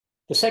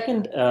The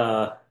second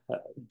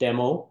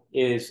demo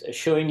is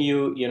showing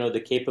you,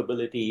 the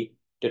capability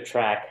to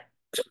track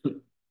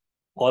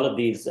all of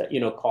these,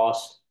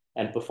 cost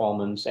and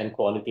performance and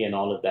quality and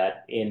all of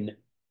that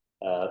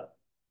uh,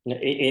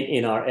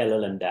 in our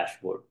LLM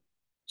dashboard.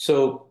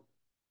 So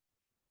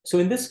so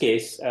in this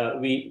case,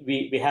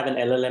 we have an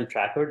LLM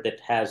tracker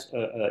that has,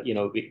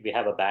 we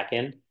have a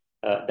backend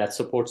that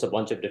supports a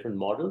bunch of different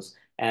models.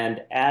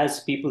 And as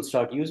people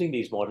start using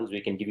these models,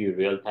 we can give you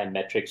real-time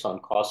metrics on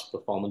cost,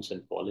 performance,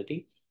 and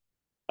quality.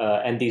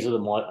 And these are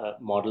the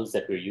models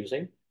that we're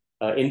using.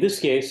 In this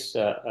case,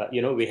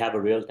 we have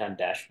a real-time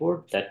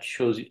dashboard that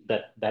shows you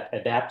that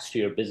adapts to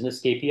your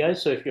business KPIs.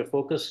 So if you're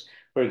focused,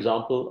 for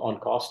example, on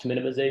cost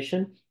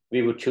minimization,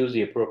 we would choose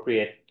the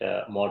appropriate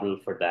model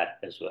for that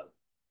as well.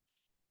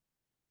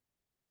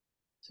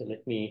 So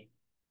let me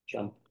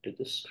jump to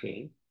the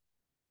screen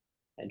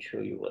and show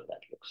you what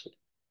that looks like.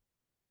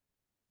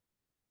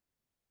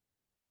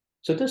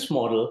 So this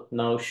model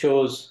now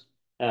shows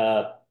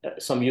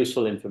some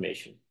useful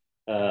information.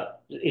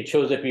 It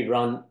shows that we've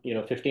run,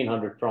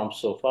 1,500 prompts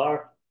so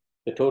far.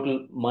 The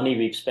total money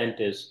we've spent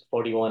is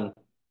 41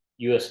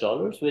 US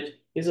dollars, which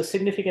is a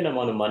significant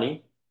amount of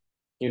money,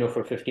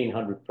 for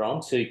 1,500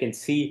 prompts. So you can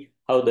see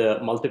how the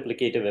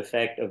multiplicative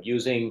effect of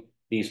using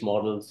these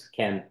models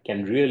can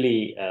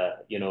really,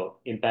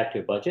 impact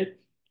your budget.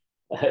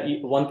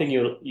 One thing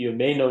you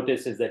may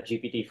notice is that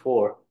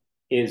GPT-4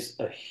 is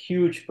a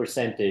huge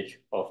percentage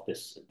of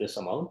this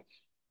amount.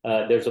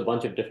 There's a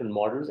bunch of different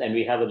models, and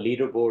we have a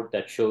leaderboard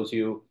that shows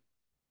you,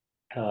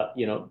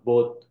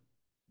 both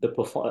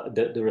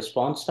the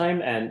response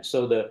time, and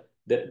so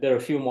there are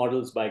a few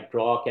models by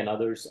Grok and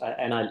others,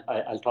 and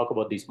I'll talk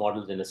about these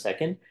models in a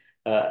second.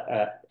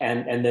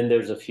 And then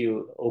there's a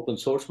few open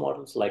source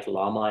models like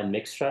Llama and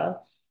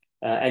Mistral.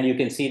 And you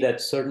can see that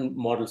certain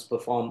models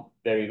perform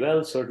very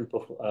well, certain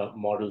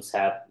models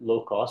have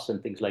low costs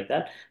and things like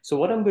that. So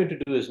what I'm going to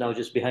do is now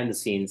just behind the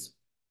scenes,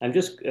 I'm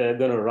just going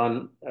to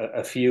run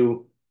a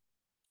few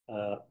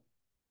uh,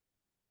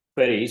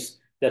 queries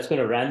that's going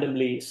to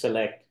randomly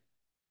select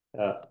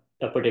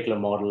a particular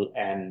model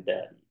and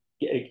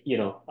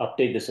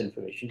update this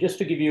information just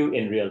to give you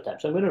in real time.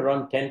 So I'm going to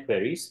run 10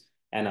 queries,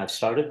 and I've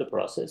started the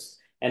process.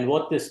 And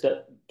what this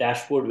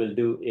dashboard will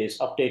do is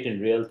update in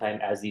real time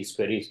as these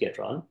queries get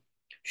run,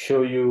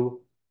 show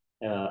you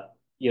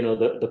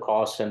the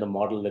cost and the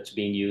model that's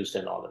being used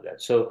and all of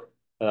that. So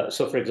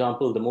for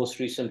example, the most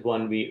recent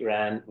one we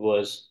ran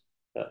was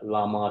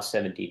Llama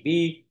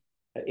 70B.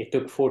 It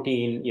took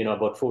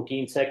about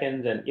 14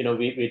 seconds. And,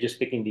 we're just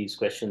picking these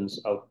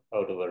questions out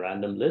of a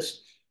random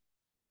list.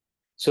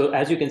 So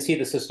as you can see,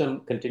 the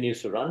system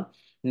continues to run.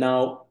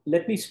 Now,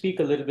 let me speak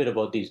a little bit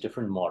about these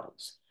different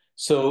models.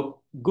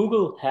 So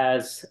Google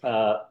has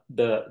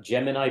the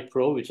Gemini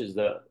Pro, which is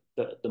the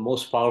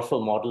most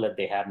powerful model that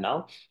they have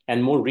now.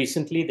 And more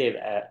recently,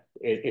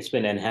 it's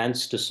been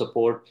enhanced to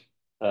support,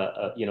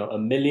 a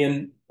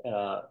million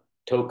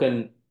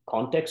token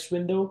context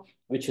window,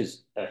 which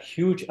is a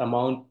huge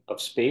amount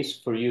of space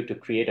for you to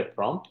create a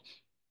prompt.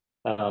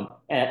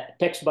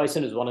 Text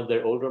Bison is one of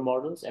their older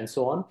models, and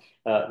so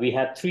on. We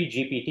have three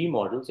GPT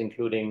models,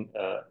 including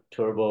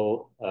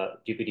Turbo,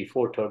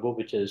 GPT-4 Turbo,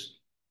 which is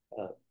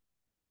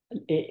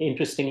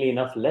interestingly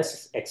enough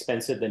less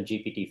expensive than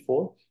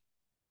GPT-4.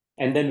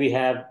 And then we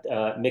have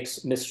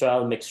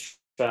Mistral,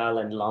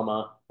 and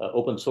Llama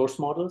open source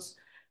models.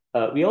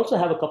 We also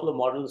have a couple of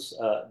models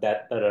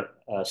that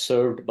are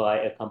served by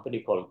a company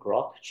called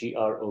Grok,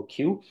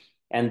 Groq,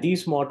 and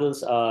these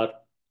models are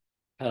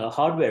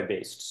hardware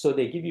based. So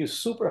they give you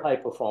super high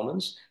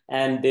performance,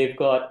 and they've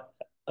got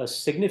a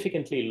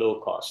significantly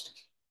low cost.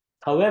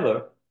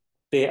 However,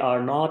 they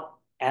are not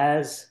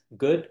as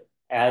good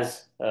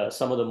as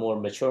some of the more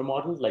mature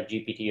models like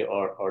GPT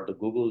or the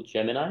Google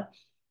Gemini.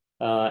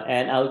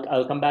 And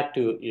I'll come back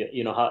to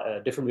how,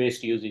 different ways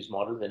to use these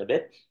models in a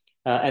bit.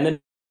 And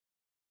then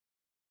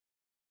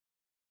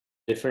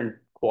different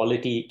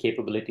quality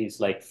capabilities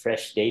like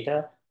fresh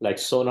data, like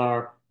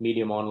Sonar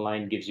Medium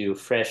Online gives you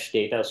fresh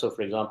data. So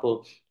for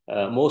example,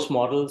 most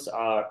models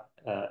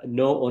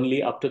know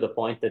only up to the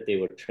point that they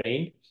were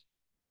trained,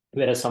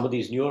 whereas some of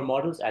these newer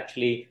models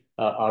actually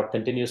are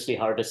continuously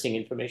harvesting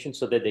information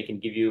so that they can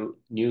give you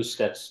news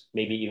that's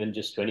maybe even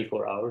just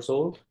 24 hours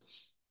old.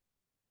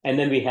 And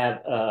then we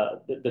have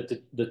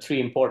the three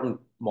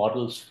important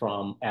models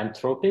from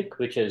Anthropic,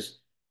 which is,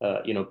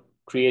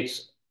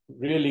 creates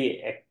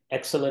really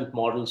excellent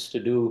models to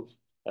do,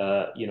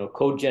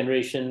 code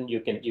generation. You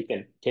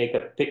can take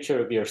a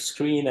picture of your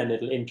screen and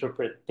it'll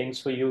interpret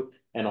things for you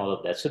and all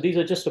of that. So these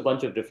are just a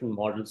bunch of different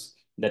models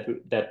that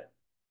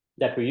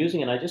we're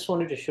using. And I just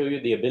wanted to show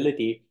you the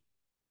ability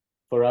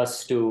for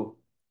us to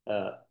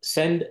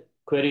send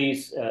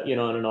queries,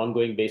 on an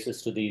ongoing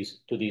basis to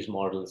these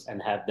models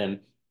and have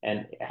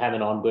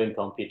an ongoing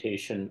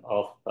computation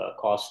of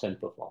cost and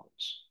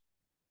performance.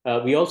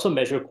 We also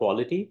measure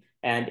quality,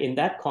 and in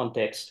that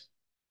context,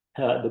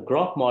 the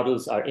Grok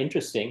models are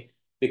interesting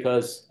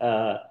because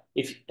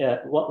if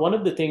one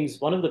of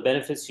the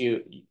benefits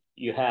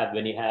you have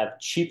when you have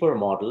cheaper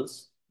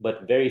models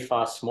but very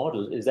fast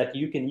models is that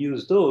you can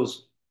use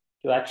those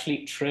to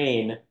actually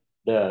train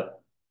the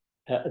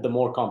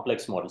more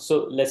complex models.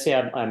 So let's say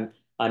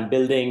I'm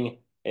building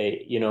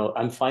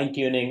I'm fine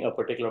tuning a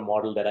particular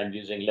model that I'm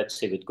using, let's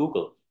say with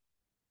Google.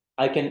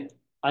 I can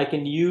I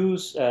can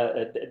use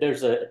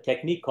there's a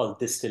technique called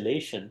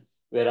distillation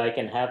where I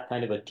can have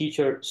kind of a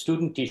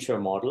student teacher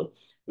model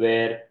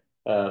where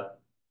uh,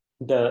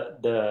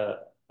 the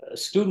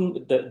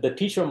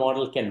teacher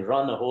model can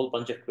run a whole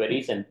bunch of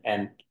queries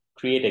and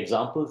create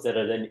examples that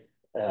are then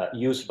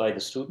used by the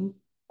student.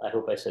 I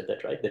hope I said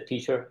that right. The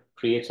teacher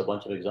creates a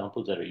bunch of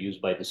examples that are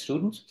used by the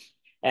students.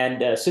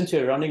 And since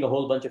you're running a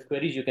whole bunch of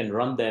queries, you can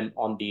run them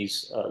on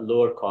these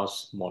lower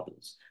cost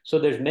models. So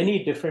there's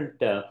many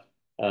different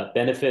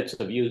benefits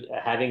of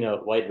having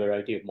a wide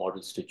variety of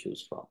models to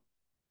choose from.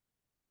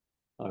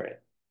 All right.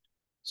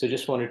 So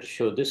just wanted to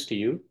show this to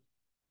you.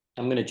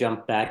 I'm going to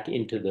jump back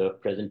into the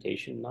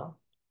presentation now.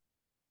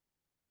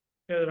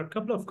 Yeah, there are a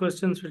couple of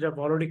questions which have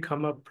already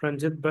come up,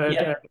 Ranjit, but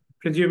Yeah. I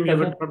presume you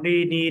would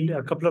probably need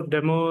a couple of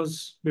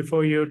demos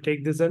before you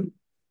take this in.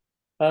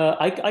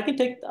 I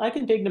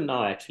can take them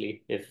now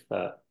actually. If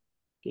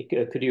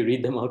could you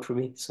read them out for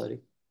me? Sorry.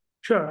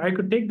 Sure, I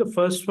could take the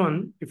first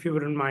one if you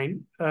wouldn't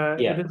mind.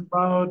 It Yeah. is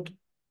about,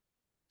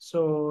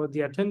 so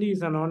the attendee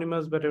is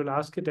anonymous, but I will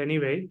ask it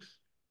anyway.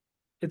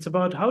 It's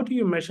about how do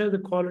you measure the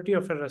quality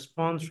of a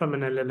response from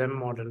an LLM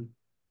model?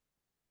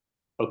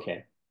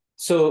 Okay.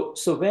 So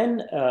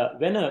when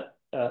a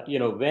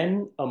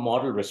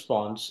model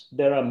responds,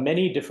 there are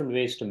many different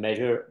ways to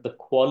measure the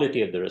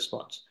quality of the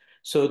response.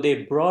 So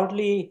they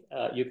broadly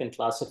you can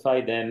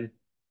classify them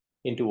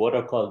into what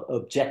are called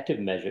objective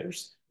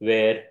measures,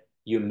 where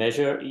you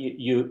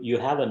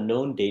have a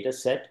known data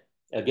set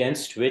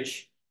against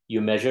which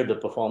you measure the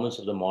performance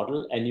of the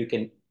model, and you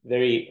can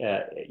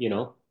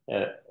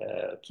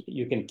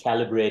you can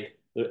calibrate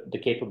the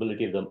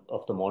capability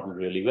of the model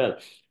really well.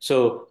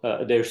 So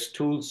there's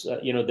tools,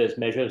 there's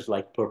measures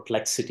like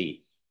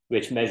perplexity,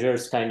 which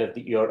measures kind of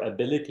your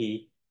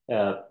ability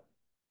uh,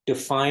 to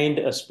find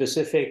a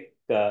specific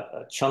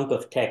chunk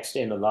of text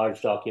in a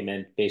large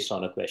document based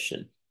on a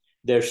question.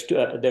 There's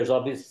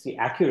obviously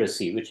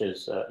accuracy, which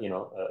is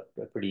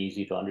pretty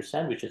easy to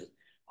understand, which is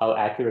how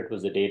accurate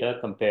was the data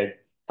compared,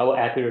 how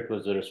accurate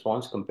was the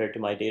response compared to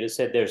my data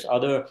set. There's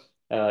other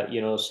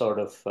sort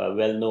of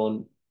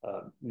well-known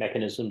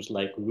mechanisms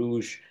like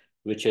Rouge,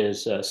 which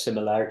is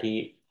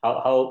similarity.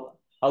 How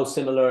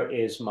similar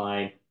is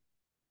my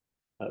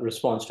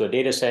response to a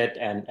data set,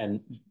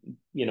 and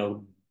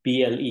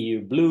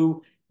BLEU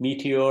blue,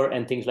 Meteor,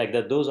 and things like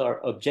that. Those are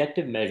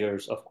objective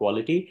measures of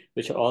quality,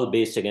 which are all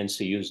based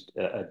against a used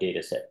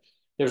data set.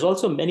 There's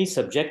also many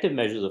subjective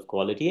measures of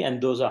quality,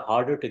 and those are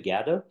harder to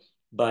gather,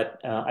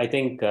 but I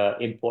think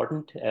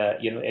important.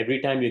 Every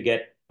time you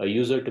get a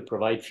user to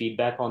provide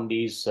feedback on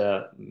these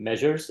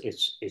measures,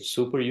 it's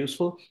super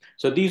useful.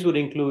 So these would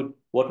include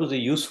what was the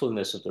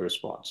usefulness of the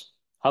response,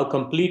 how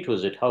complete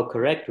was it, how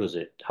correct was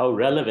it, how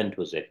relevant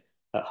was it,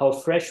 how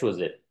fresh was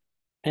it?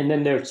 And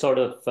then there's sort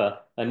of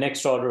a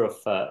next order of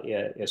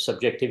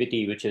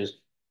subjectivity, which is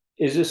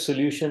this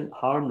solution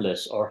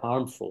harmless or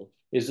harmful?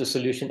 Is the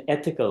solution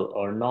ethical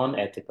or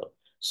non-ethical?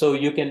 So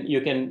you can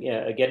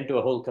get into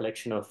a whole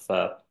collection of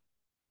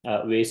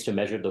ways to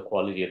measure the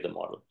quality of the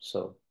model.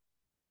 So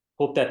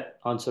hope that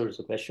answers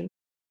the question.